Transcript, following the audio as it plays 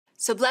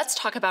So let's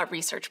talk about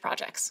research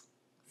projects.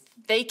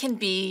 They can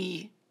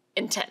be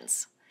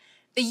intense.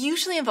 They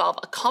usually involve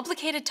a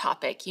complicated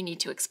topic you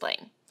need to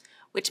explain,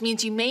 which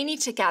means you may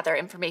need to gather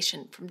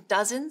information from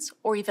dozens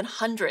or even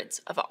hundreds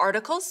of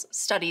articles,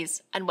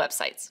 studies, and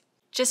websites.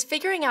 Just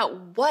figuring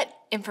out what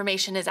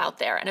information is out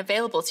there and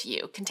available to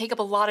you can take up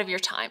a lot of your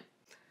time.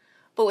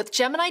 But with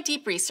Gemini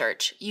Deep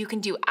Research, you can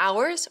do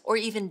hours or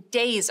even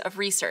days of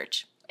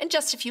research in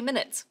just a few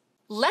minutes.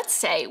 Let's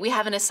say we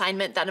have an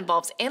assignment that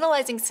involves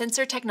analyzing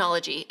sensor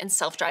technology in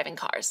self-driving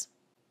cars.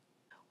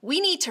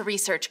 We need to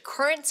research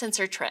current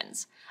sensor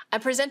trends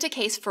and present a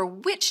case for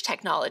which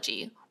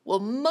technology will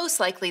most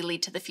likely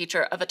lead to the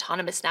future of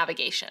autonomous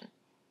navigation.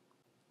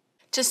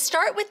 To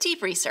start with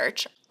deep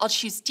research, I'll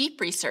choose Deep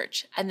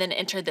Research and then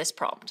enter this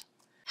prompt.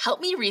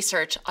 Help me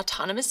research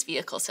autonomous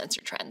vehicle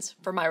sensor trends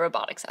for my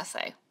robotics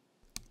essay.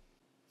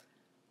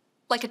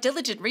 Like a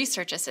diligent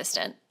research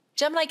assistant,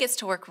 Gemini gets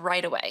to work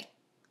right away.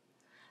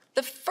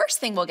 The first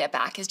thing we'll get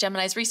back is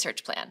Gemini's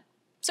research plan,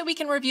 so we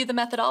can review the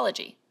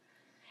methodology.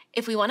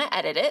 If we want to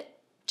edit it,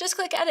 just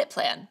click Edit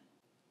Plan.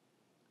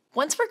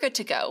 Once we're good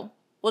to go,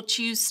 we'll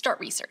choose Start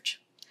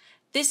Research.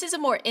 This is a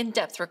more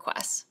in-depth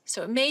request,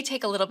 so it may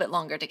take a little bit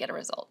longer to get a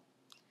result.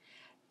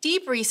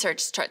 Deep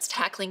Research starts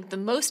tackling the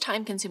most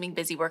time-consuming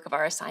busy work of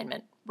our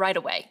assignment right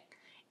away.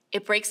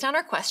 It breaks down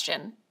our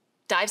question,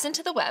 dives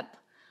into the web,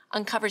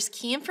 uncovers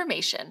key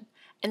information,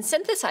 and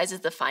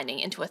synthesizes the finding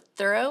into a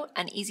thorough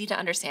and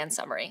easy-to-understand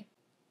summary.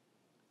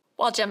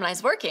 While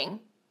Gemini's working,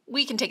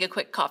 we can take a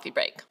quick coffee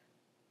break.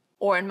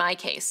 Or in my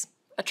case,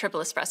 a triple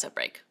espresso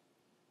break.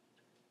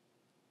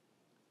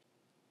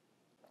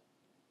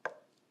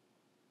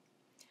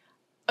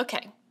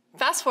 Okay,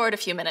 fast forward a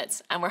few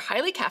minutes and we're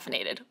highly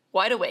caffeinated,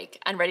 wide awake,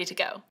 and ready to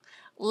go.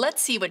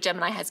 Let's see what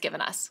Gemini has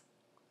given us.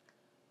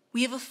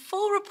 We have a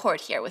full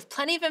report here with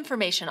plenty of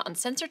information on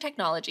sensor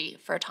technology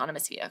for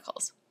autonomous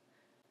vehicles.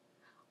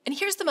 And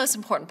here's the most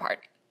important part.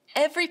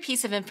 Every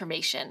piece of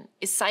information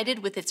is cited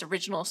with its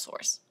original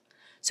source,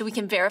 so we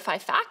can verify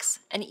facts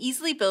and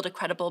easily build a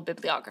credible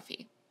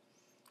bibliography.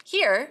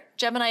 Here,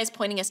 Gemini is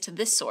pointing us to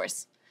this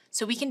source,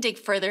 so we can dig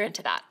further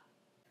into that.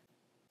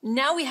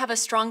 Now we have a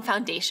strong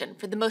foundation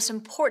for the most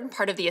important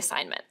part of the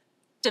assignment,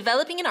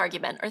 developing an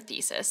argument or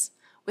thesis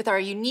with our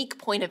unique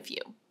point of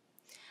view.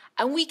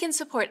 And we can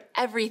support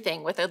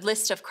everything with a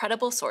list of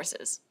credible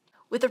sources.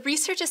 With a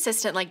research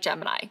assistant like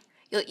Gemini,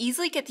 you'll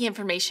easily get the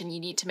information you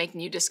need to make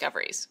new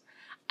discoveries,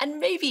 and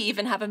maybe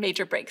even have a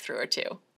major breakthrough or two.